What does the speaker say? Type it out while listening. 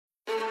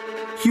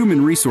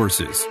Human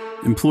resources,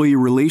 employee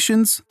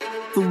relations,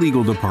 the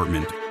legal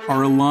department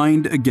are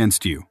aligned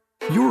against you.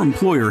 Your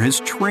employer has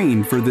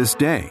trained for this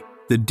day,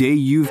 the day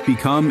you've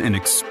become an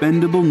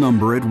expendable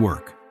number at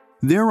work.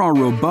 There are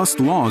robust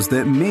laws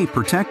that may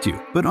protect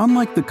you, but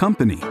unlike the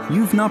company,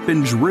 you've not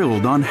been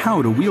drilled on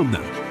how to wield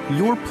them.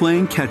 You're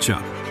playing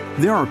catch-up.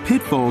 There are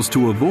pitfalls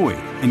to avoid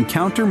and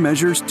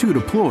countermeasures to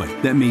deploy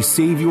that may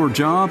save your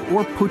job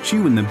or put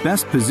you in the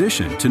best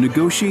position to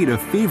negotiate a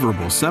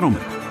favorable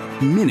settlement.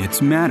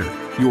 Minutes matter.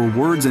 Your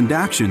words and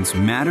actions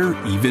matter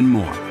even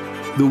more.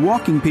 The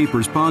Walking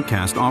Papers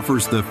podcast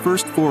offers the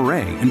first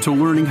foray into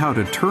learning how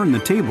to turn the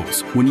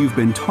tables when you've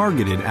been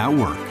targeted at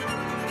work.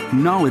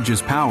 Knowledge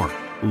is power.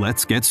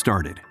 Let's get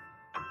started.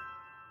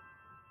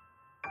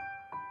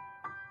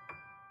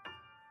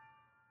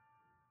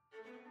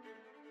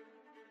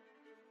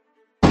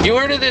 You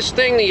heard of this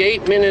thing, the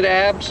 8-minute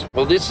abs?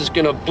 Well, this is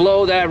going to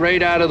blow that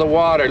right out of the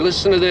water.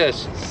 Listen to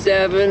this.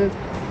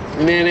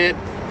 7-minute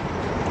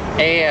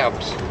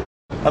abs.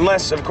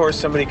 Unless, of course,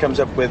 somebody comes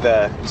up with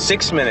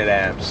 6-minute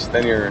abs.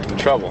 Then you're in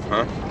trouble,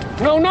 huh?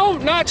 No,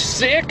 not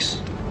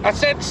 6. I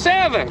said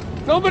 7.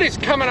 Nobody's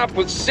coming up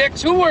with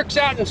 6. Who works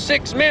out in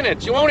 6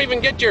 minutes? You won't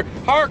even get your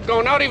heart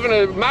going, not even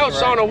a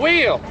mouse on a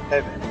wheel.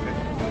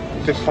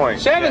 Good point.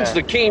 7's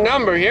the key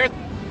number here.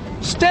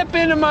 Step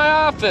into my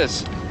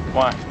office.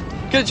 Why?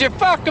 Because you're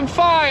fucking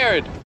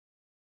fired.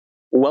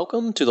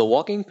 Welcome to the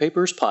Walking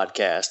Papers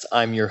podcast.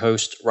 I'm your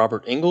host,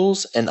 Robert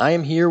Ingalls, and I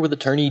am here with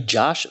attorney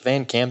Josh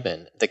Van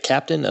Kampen, the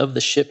captain of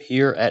the ship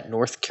here at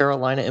North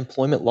Carolina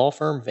employment law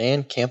firm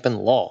Van Kampen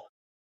Law.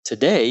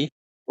 Today,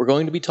 we're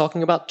going to be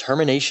talking about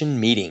termination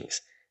meetings,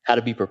 how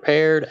to be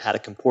prepared, how to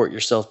comport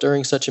yourself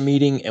during such a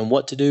meeting, and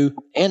what to do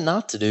and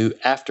not to do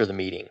after the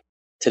meeting.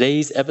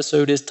 Today's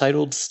episode is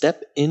titled,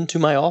 Step Into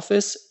My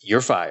Office, You're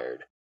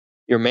Fired.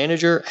 Your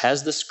manager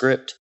has the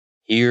script.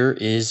 Here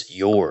is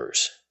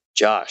yours.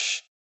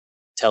 Josh,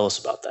 tell us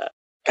about that.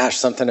 Gosh,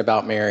 something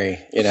about Mary.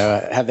 You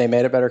know, have they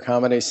made a better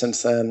comedy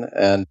since then?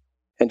 And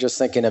just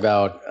thinking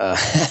about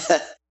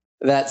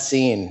that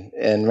scene.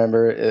 And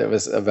remember, it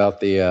was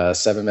about the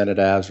 7-minute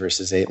abs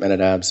versus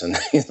 8-minute abs. And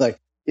he's like,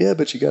 yeah,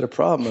 but you got a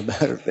problem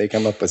about it. They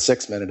come up with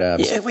 6-minute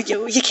abs. Yeah,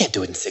 well, you can't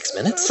do it in 6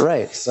 minutes.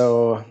 Right.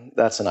 So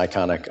that's an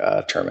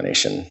iconic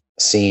termination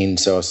scene.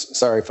 So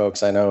sorry,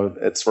 folks. I know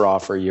it's raw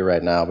for you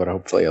right now, but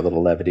hopefully a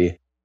little levity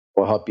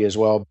will help you as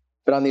well.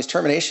 But on these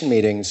termination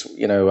meetings,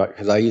 you know,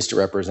 because I used to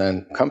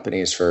represent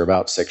companies for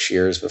about 6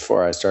 years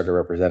before I started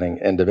representing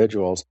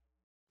individuals,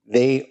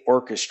 they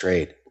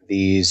orchestrate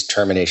these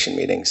termination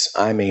meetings.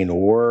 I mean,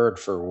 word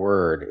for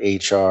word,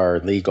 HR,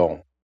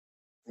 legal,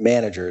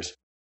 managers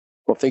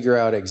will figure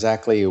out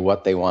exactly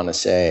what they want to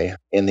say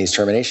in these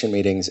termination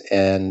meetings.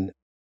 And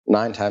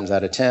 9 times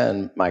out of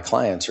 10, my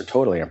clients are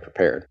totally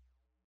unprepared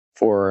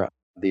for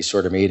these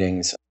sort of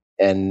meetings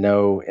and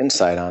no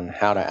insight on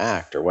how to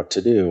act or what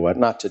to do, what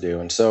not to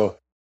do. And so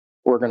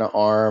we're going to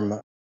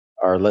arm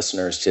our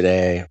listeners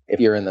today.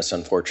 If you're in this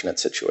unfortunate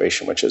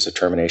situation, which is a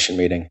termination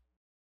meeting,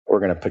 we're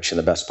going to put you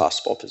in the best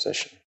possible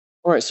position.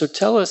 All right, so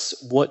tell us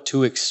what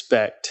to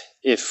expect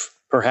if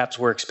perhaps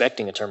we're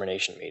expecting a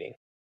termination meeting.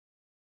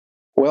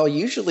 Well,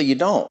 usually you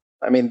don't.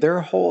 I mean,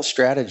 their whole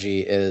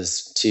strategy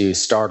is to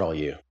startle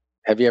you.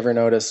 Have you ever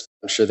noticed,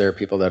 I'm sure there are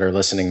people that are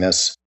listening to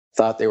this,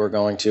 thought they were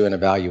going to an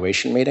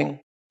evaluation meeting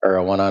or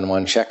a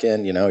one-on-one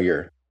check-in? You know,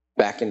 you're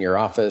back in your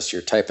office,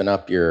 you're typing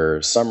up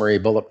your summary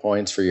bullet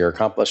points for your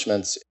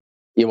accomplishments.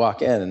 You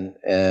walk in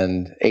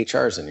and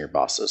HR's in your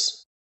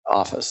boss's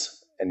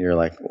office. And you're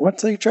like,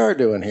 what's HR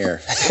doing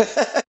here?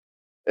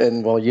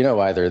 And well, you know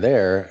why they're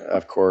there,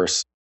 of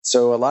course.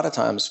 So a lot of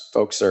times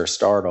folks are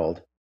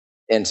startled.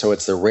 And so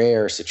it's the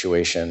rare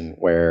situation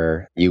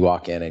where you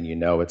walk in and you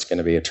know it's going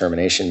to be a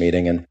termination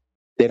meeting and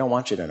they don't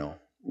want you to know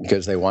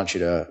because they want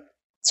you to,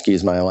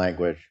 excuse my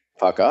language,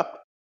 fuck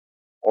up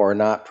or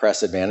not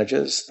press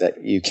advantages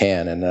that you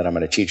can and that I'm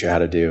going to teach you how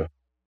to do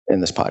in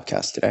this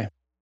podcast today.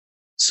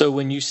 So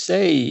when you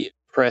say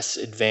press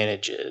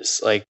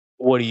advantages, like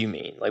what do you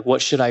mean? Like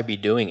what should I be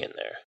doing in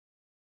there?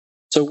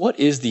 So what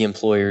is the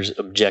employer's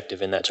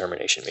objective in that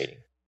termination meeting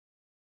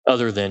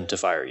other than to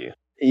fire you?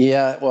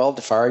 Yeah, well,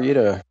 to fire you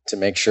to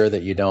make sure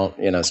that you don't,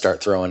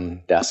 start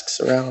throwing desks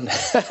around.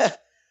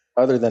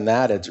 Other than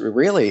that,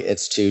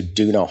 it's to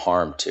do no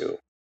harm to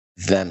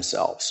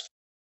themselves.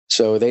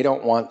 So they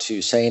don't want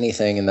to say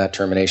anything in that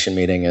termination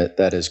meeting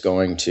that is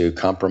going to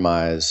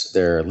compromise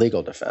their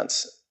legal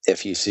defense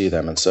if you see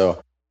them. And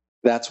so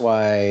that's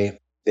why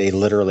they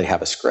literally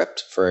have a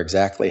script for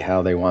exactly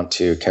how they want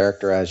to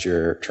characterize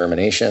your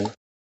termination.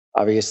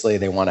 Obviously,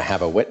 they want to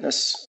have a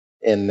witness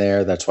in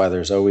there. That's why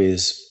there's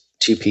always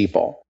 2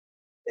 people.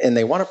 And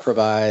they want to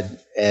provide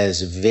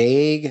as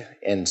vague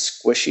and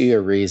squishy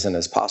a reason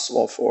as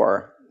possible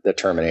for the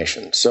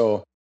termination.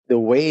 So the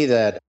way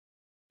that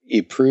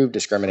you prove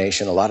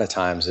discrimination a lot of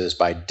times is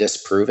by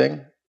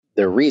disproving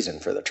the reason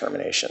for the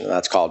termination. And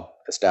that's called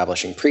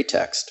establishing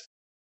pretext.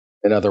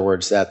 In other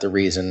words, that the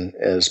reason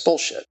is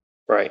bullshit.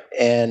 Right.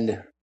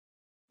 And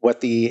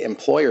what the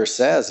employer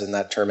says in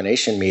that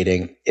termination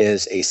meeting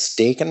is a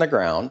stake in the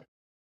ground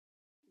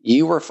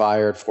you were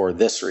fired for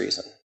this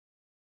reason.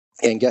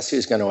 And guess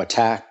who's going to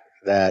attack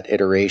that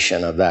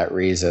iteration of that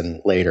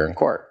reason later in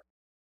court?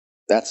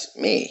 That's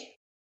me.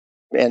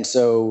 And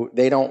so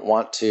they don't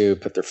want to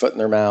put their foot in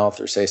their mouth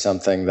or say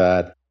something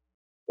that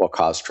will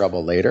cause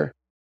trouble later.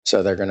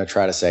 So they're going to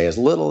try to say as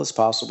little as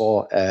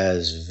possible,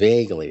 as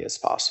vaguely as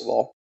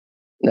possible.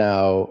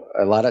 Now,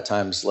 a lot of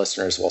times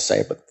listeners will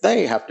say, but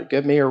they have to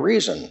give me a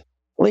reason.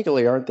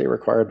 Legally, aren't they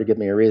required to give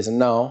me a reason?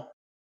 No,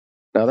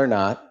 they're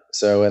not.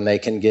 So, and they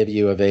can give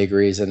you a vague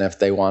reason if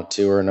they want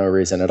to, or no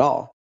reason at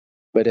all.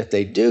 But if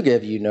they do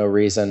give you no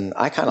reason,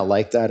 I kind of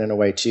like that in a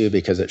way too,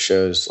 because it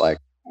shows like,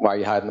 why are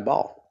you hiding the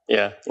ball?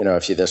 Yeah.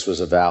 If this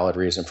was a valid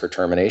reason for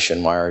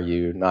termination, why are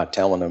you not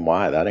telling them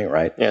why? That ain't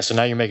right. Yeah, so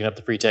now you're making up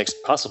the pretext,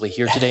 possibly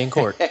here today in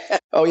court.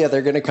 Oh, yeah,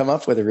 they're going to come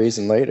up with a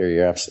reason later.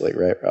 You're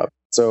absolutely right, Rob.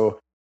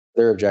 So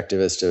their objective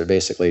is to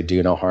basically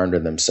do no harm to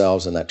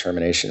themselves in that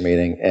termination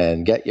meeting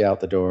and get you out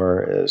the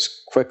door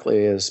as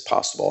quickly as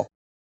possible.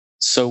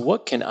 So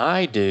what can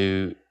I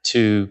do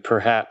to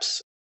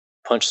perhaps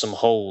punch some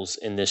holes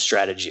in this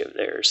strategy of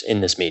theirs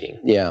in this meeting?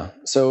 Yeah,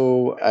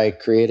 so I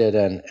created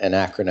an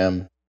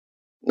acronym.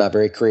 Not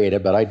very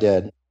creative, but I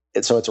did.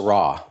 So it's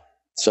RAW.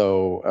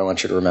 So I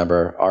want you to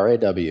remember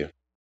RAW.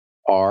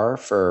 R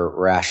for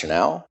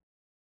rationale,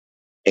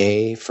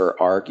 A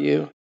for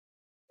argue,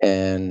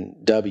 and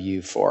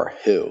W for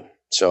who.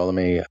 So let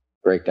me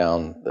break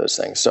down those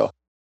things. So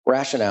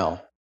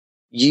rationale,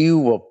 you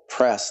will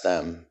press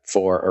them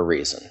for a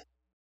reason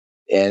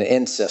and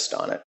insist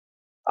on it.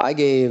 I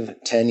gave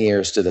 10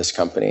 years to this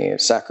company,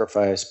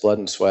 sacrifice, blood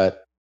and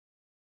sweat.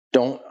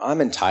 I'm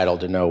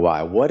entitled to know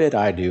why. What did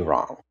I do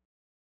wrong?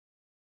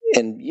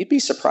 And you'd be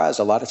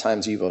surprised, a lot of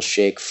times you will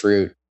shake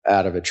fruit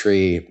out of a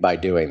tree by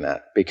doing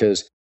that,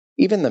 because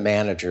even the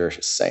manager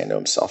is saying to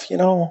himself,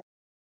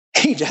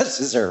 he does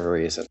deserve a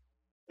reason.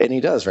 And he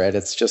does, right?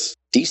 It's just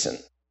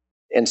decent.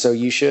 And so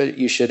you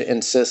should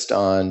insist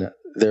on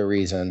the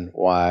reason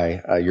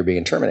why you're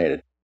being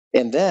terminated.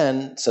 And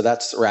then, so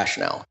that's the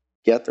rationale.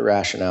 Get the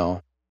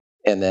rationale.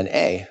 And then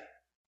A,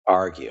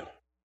 argue.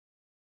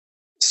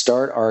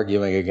 Start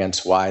arguing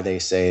against why they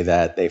say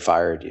that they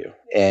fired you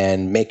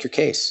and make your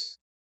case.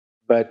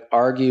 But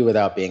argue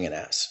without being an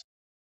ass.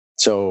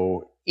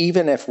 So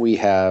even if we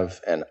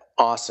have an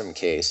awesome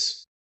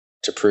case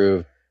to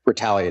prove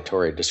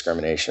retaliatory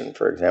discrimination,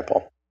 for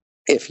example,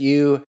 if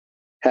you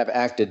have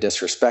acted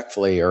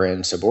disrespectfully or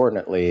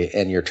insubordinately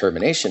in your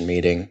termination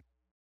meeting,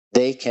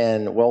 they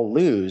can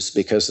lose,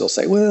 because they'll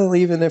say, well,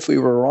 even if we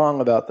were wrong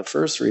about the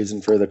first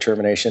reason for the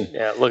termination,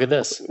 yeah, look at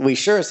this. We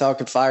sure as hell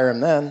could fire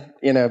him then,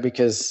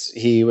 because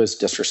he was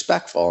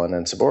disrespectful and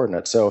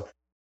insubordinate. So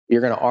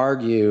you're going to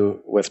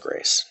argue with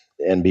grace.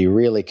 And be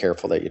really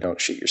careful that you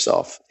don't shoot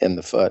yourself in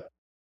the foot.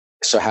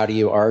 So how do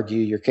you argue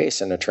your case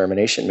in a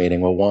termination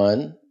meeting? Well,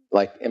 one,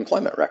 like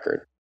employment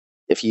record.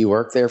 If you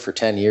work there for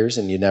 10 years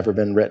and you've never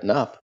been written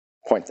up,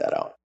 point that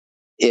out.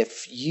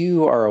 If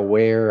you are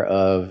aware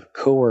of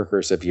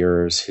coworkers of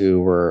yours who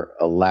were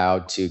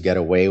allowed to get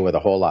away with a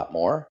whole lot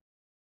more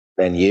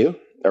than you,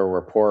 or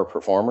were poor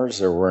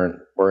performers, or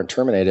weren't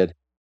terminated,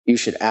 you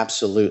should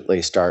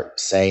absolutely start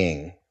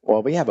saying,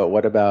 well, yeah, but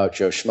what about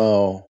Joe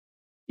Schmo?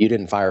 You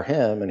didn't fire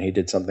him and he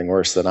did something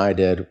worse than I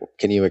did.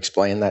 Can you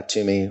explain that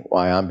to me,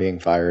 why I'm being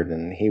fired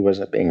and he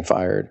wasn't being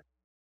fired?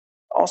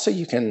 Also,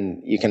 you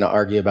can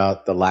argue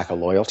about the lack of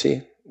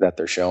loyalty that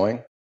they're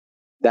showing.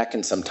 That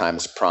can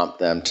sometimes prompt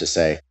them to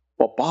say,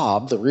 well,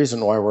 Bob, the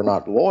reason why we're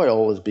not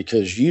loyal is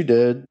because you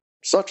did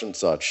such and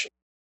such.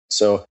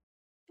 So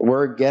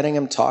we're getting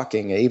them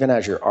talking. Even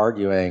as you're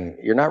arguing,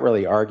 you're not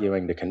really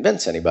arguing to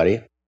convince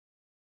anybody.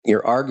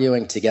 You're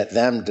arguing to get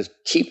them to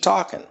keep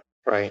talking.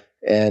 Right.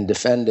 And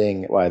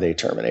defending why they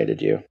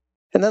terminated you.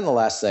 And then the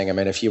last thing,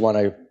 if you want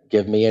to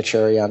give me a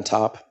cherry on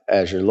top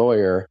as your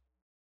lawyer,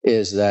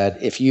 is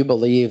that if you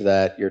believe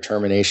that your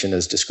termination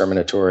is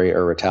discriminatory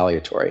or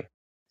retaliatory,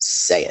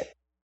 say it.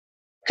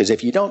 Because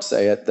if you don't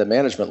say it, the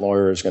management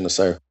lawyer is going to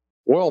say,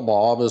 well,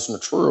 Bob, isn't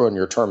it true in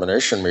your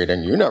termination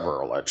meeting you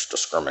never alleged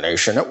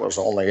discrimination? It was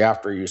only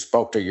after you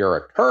spoke to your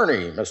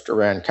attorney, Mr.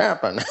 Van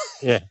Kampen,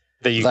 yeah,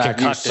 that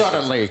you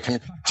suddenly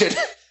concocted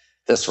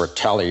this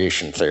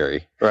retaliation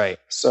theory. Right.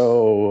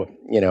 So,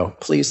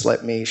 please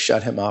let me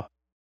shut him up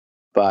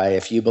by,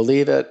 if you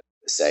believe it,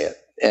 say it.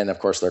 And of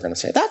course, they're going to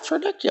say, that's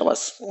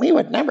ridiculous. We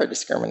would never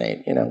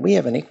discriminate. We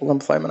have an Equal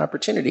Employment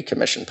Opportunity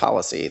Commission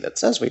policy that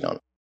says we don't.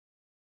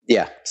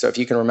 Yeah. So if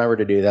you can remember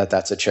to do that,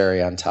 that's a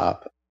cherry on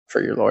top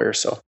for your lawyer.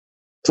 So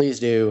please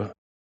do.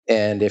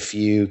 And if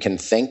you can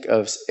think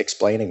of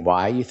explaining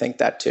why you think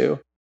that too,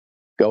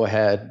 go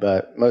ahead.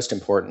 But most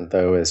important,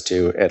 though, is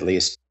to at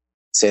least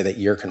say that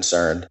you're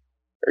concerned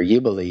or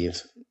you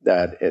believe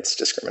that it's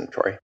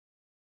discriminatory.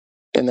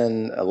 And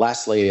then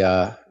lastly,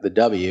 the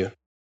W,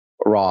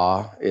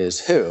 raw, is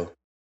who.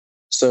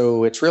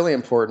 So it's really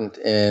important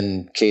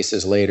in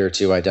cases later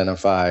to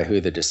identify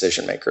who the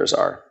decision makers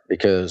are,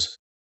 because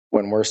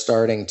when we're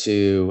starting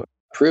to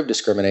prove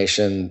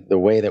discrimination, the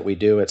way that we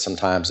do it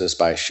sometimes is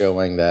by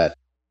showing that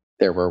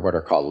there were what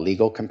are called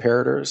legal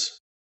comparators,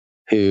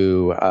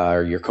 who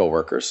are your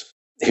coworkers.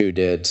 who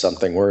did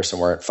something worse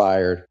and weren't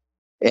fired.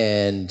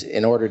 And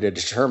in order to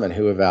determine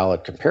who a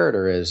valid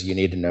comparator is, you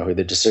need to know who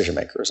the decision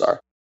makers are.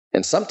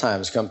 And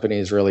sometimes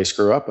companies really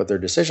screw up with their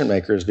decision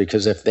makers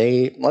because if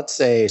they, let's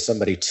say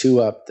somebody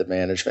two up the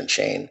management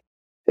chain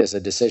is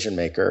a decision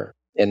maker,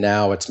 and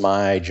now it's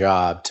my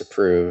job to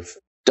prove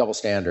double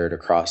standard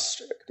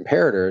across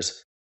comparators,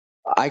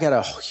 I got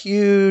a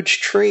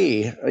huge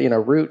tree,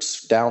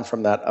 roots down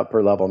from that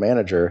upper level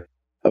manager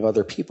of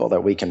other people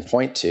that we can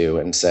point to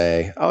and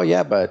say, oh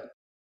yeah, but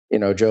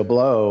Joe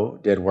Blow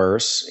did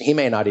worse. He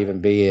may not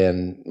even be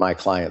in my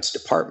client's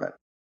department.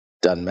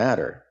 Doesn't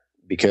matter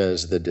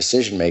because the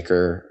decision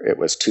maker, it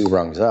was two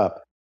rungs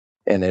up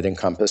and it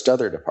encompassed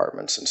other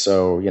departments. And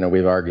so,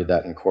 we've argued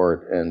that in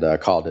court and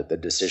called it the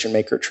decision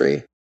maker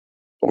tree,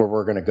 where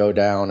we're going to go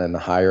down and the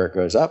higher it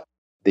goes up,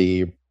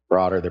 the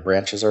broader the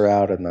branches are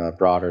out and the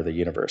broader the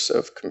universe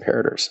of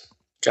comparators.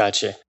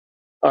 Gotcha.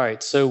 All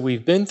right. So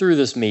we've been through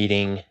this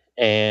meeting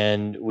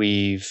and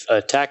we've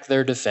attacked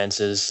their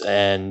defenses,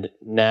 and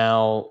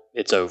now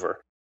it's over.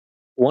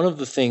 One of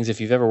the things, if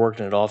you've ever worked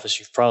in an office,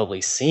 you've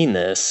probably seen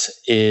this,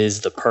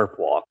 is the perp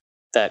walk,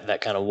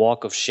 that kind of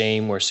walk of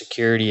shame where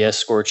security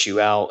escorts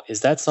you out.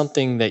 Is that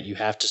something that you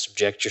have to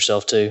subject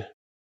yourself to?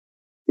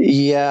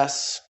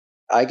 Yes,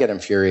 I get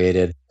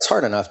infuriated. It's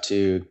hard enough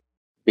to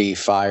be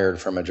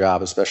fired from a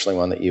job, especially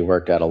one that you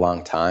worked at a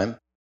long time,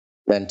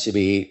 than to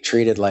be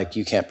treated like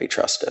you can't be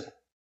trusted.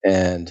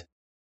 And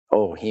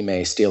he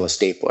may steal a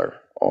stapler,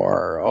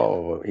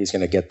 or he's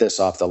going to get this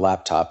off the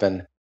laptop.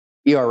 And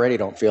you already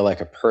don't feel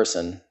like a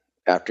person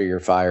after you're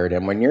fired.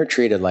 And when you're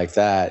treated like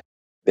that,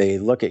 they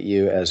look at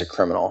you as a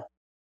criminal,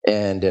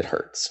 and it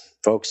hurts.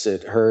 Folks,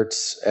 it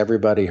hurts.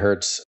 Everybody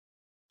hurts.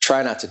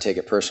 Try not to take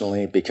it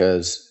personally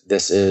because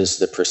this is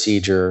the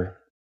procedure,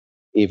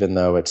 even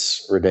though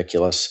it's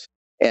ridiculous.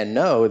 And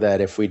know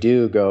that if we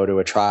do go to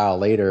a trial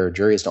later,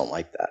 juries don't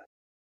like that.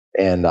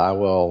 And I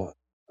will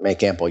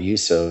make ample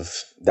use of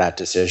that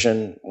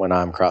decision when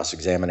I'm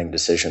cross-examining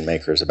decision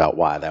makers about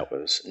why that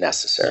was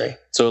necessary.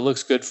 So it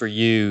looks good for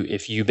you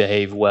if you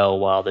behave well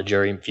while the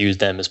jury views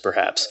them as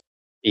perhaps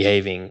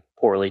behaving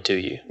poorly to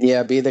you.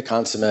 Yeah, be the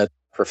consummate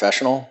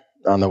professional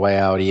on the way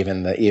out,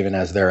 even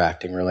as they're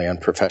acting really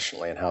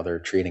unprofessionally in how they're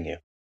treating you.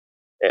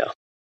 Yeah.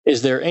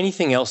 Is there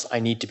anything else I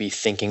need to be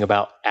thinking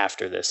about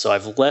after this? So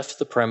I've left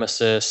the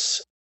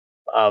premises.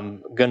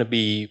 I'm going to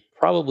be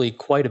probably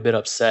quite a bit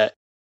upset.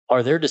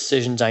 Are there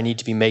decisions I need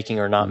to be making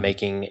or not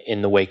making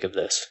in the wake of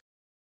this?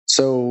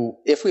 So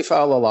if we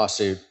file a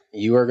lawsuit,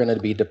 you are going to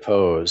be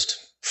deposed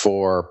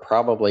for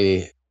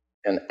probably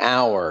an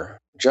hour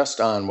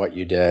just on what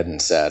you did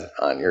and said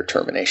on your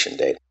termination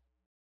date.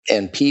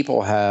 And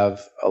people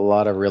have a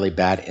lot of really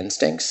bad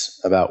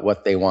instincts about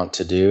what they want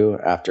to do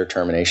after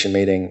termination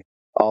meeting,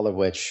 all of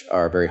which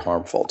are very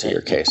harmful to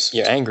your case.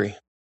 You're angry.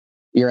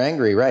 You're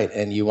angry, right,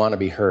 and you want to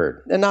be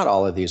heard. And not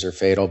all of these are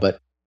fatal, but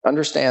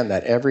understand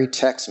that every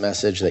text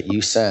message that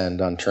you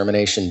send on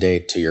termination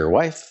date to your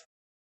wife,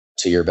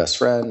 to your best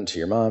friend, to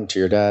your mom, to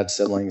your dad,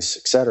 siblings,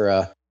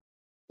 etc.,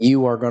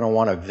 you are going to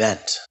want to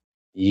vent.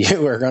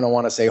 You are going to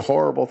want to say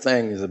horrible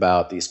things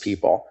about these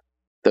people.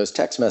 Those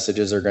text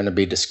messages are going to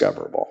be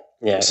discoverable.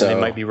 Yeah, so they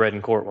might be read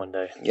in court one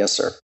day. Yes,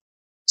 sir.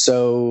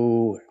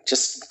 So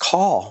just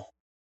call.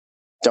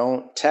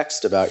 Don't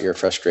text about your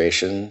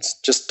frustrations.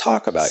 Just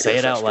talk about your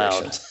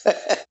frustrations. Say it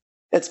out loud.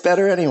 It's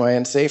better anyway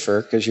and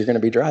safer because you're going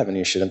to be driving.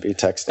 You shouldn't be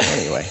texting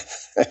anyway.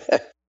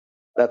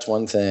 That's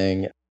one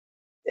thing.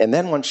 And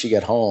then once you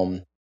get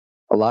home,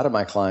 a lot of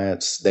my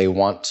clients, they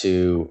want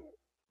to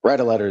write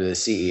a letter to the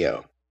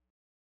CEO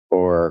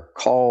or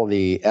call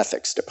the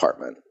ethics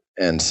department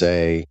and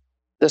say,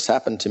 this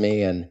happened to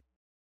me. And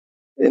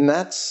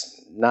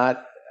that's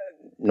not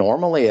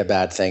normally a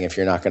bad thing if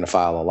you're not going to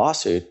file a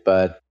lawsuit.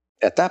 But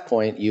at that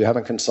point, you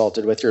haven't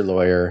consulted with your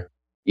lawyer.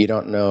 You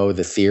don't know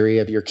the theory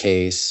of your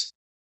case.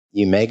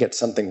 You may get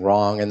something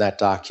wrong in that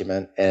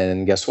document.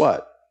 And guess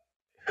what?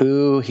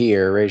 Who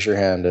here, raise your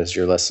hand as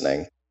you're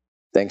listening,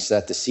 thinks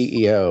that the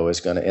CEO is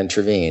going to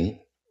intervene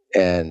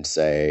and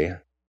say,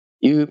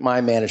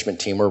 my management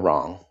team were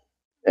wrong,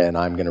 and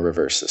I'm going to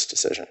reverse this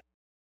decision?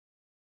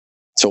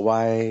 So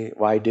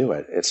why do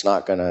it? It's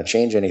not going to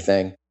change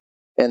anything.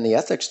 And the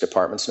ethics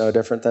department's no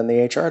different than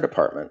the HR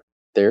department.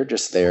 They're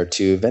just there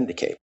to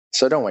vindicate.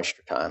 So don't waste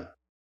your time.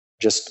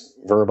 Just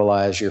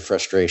verbalize your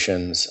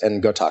frustrations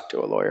and go talk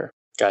to a lawyer.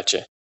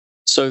 Gotcha.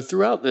 So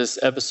throughout this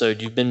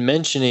episode, you've been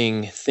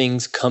mentioning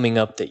things coming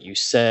up that you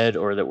said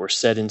or that were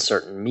said in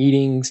certain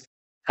meetings.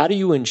 How do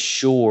you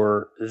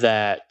ensure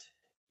that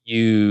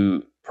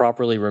you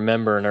properly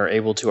remember and are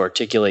able to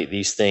articulate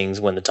these things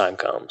when the time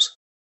comes?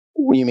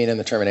 You mean in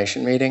the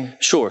termination meeting?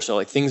 Sure.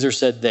 So things are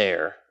said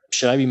there.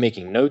 Should I be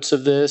making notes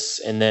of this?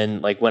 And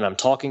then when I'm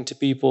talking to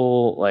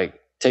people,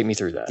 take me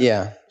through that.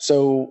 Yeah.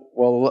 So,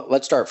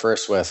 let's start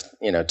first with,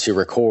 to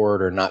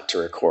record or not to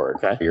record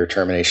your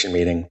termination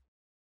meeting.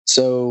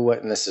 So,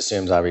 and this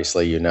assumes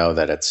obviously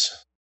that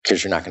it's,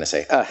 because you're not going to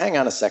say, hang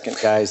on a second,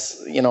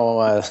 guys,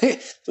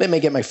 let me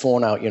get my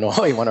phone out,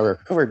 I want to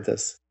record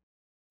this.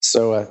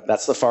 So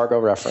that's the Fargo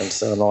reference.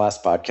 So in the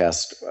last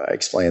podcast, I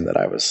explained that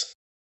I was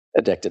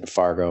addicted to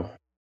Fargo.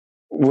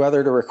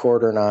 Whether to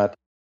record or not,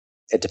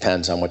 it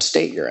depends on what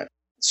state you're in.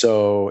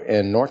 So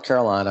in North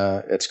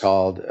Carolina, it's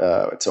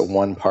a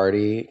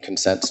one-party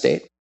consent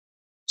state.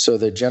 So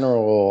the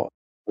general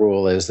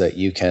rule is that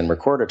you can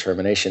record a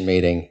termination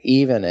meeting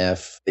even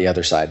if the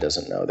other side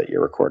doesn't know that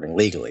you're recording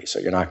legally. So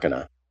you're not going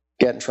to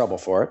get in trouble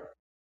for it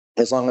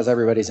as long as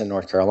everybody's in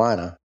North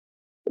Carolina.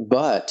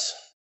 But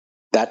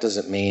that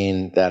doesn't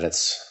mean that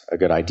it's a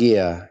good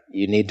idea.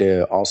 You need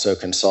to also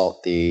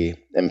consult the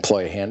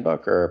employee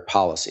handbook or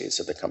policies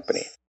of the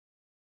company.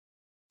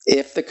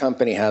 If the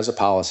company has a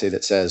policy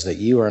that says that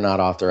you are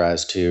not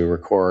authorized to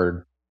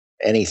record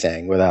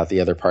anything without the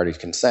other party's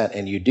consent,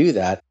 and you do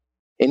that,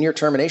 in your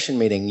termination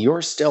meeting,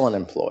 you're still an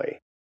employee.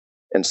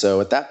 And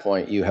so at that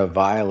point, you have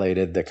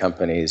violated the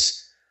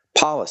company's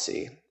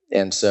policy.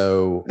 And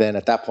so then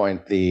at that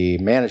point, the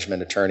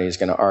management attorney is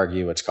going to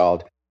argue what's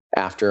called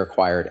after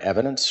acquired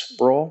evidence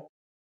rule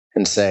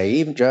and say,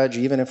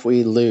 even if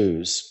we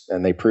lose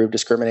and they prove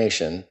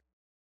discrimination,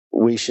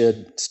 we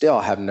should still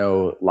have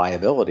no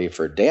liability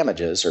for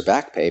damages or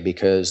back pay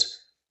because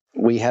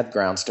we had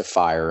grounds to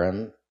fire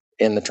him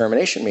in the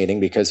termination meeting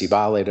because he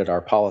violated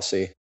our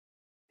policy.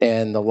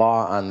 And the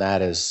law on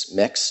that is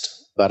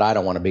mixed, but I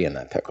don't want to be in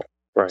that pickle.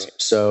 Right.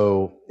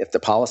 So if the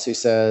policy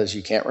says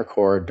you can't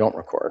record, don't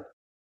record.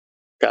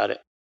 Got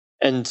it.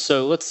 And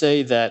so let's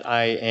say that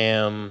I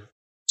am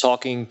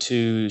talking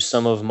to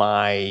some of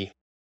my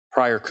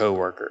prior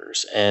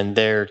coworkers and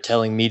they're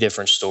telling me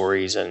different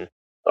stories, and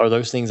are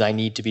those things I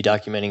need to be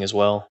documenting as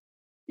well?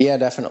 Yeah,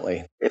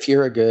 definitely. If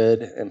you're a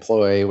good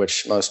employee,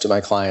 which most of my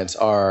clients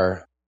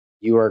are,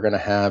 you are going to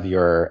have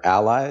your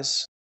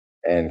allies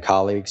and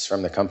colleagues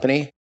from the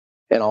company,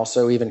 and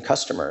also even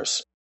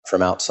customers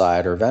from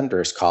outside or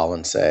vendors call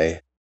and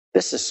say,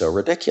 this is so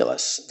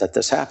ridiculous that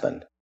this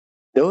happened.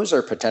 Those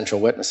are potential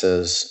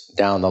witnesses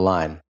down the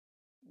line.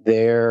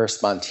 Their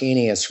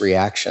spontaneous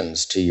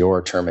reactions to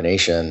your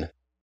termination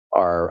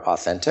are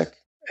authentic,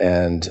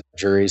 and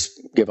juries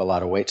give a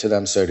lot of weight to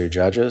them, so do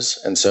judges.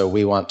 And so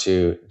we want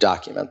to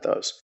document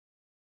those.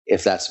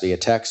 If that's via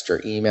text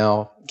or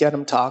email, get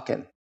them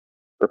talking.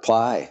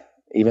 Reply,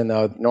 even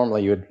though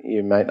normally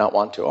you might not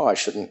want to. I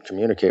shouldn't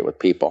communicate with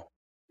people.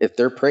 If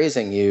they're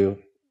praising you,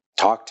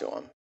 talk to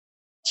them.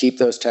 Keep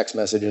those text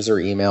messages or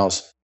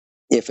emails.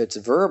 If it's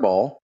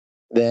verbal,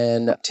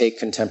 then take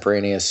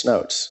contemporaneous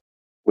notes.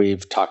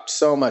 We've talked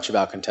so much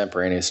about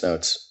contemporaneous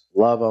notes.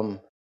 Love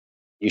them.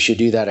 You should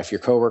do that if your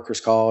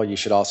coworkers call. You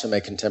should also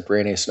make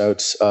contemporaneous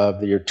notes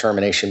of your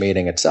termination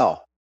meeting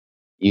itself,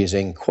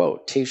 using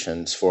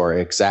quotations for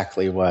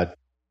exactly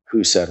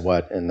who said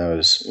what in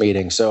those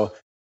meetings. So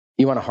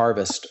you want to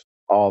harvest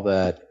all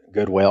that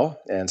goodwill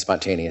and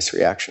spontaneous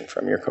reaction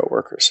from your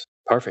coworkers.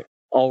 Perfect.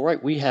 All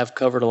right, we have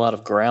covered a lot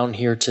of ground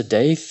here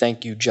today.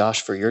 Thank you,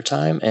 Josh, for your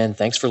time, and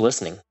thanks for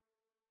listening.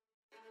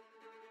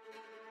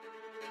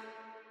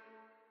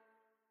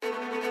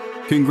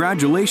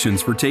 Congratulations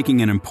for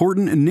taking an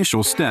important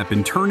initial step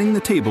in turning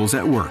the tables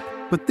at work.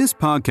 But this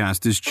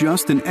podcast is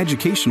just an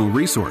educational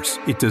resource.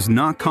 It does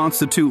not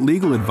constitute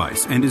legal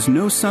advice and is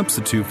no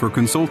substitute for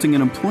consulting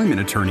an employment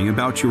attorney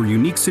about your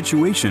unique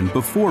situation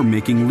before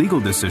making legal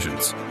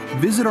decisions.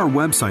 Visit our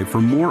website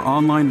for more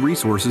online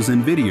resources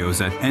and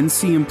videos at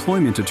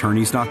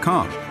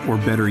ncemploymentattorneys.com, or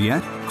better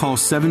yet, call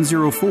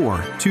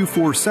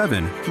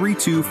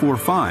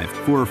 704-247-3245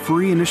 for a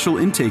free initial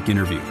intake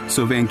interview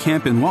so Van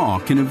Kampen Law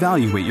can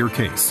evaluate your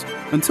case.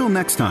 Until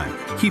next time,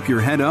 keep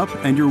your head up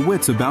and your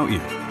wits about you.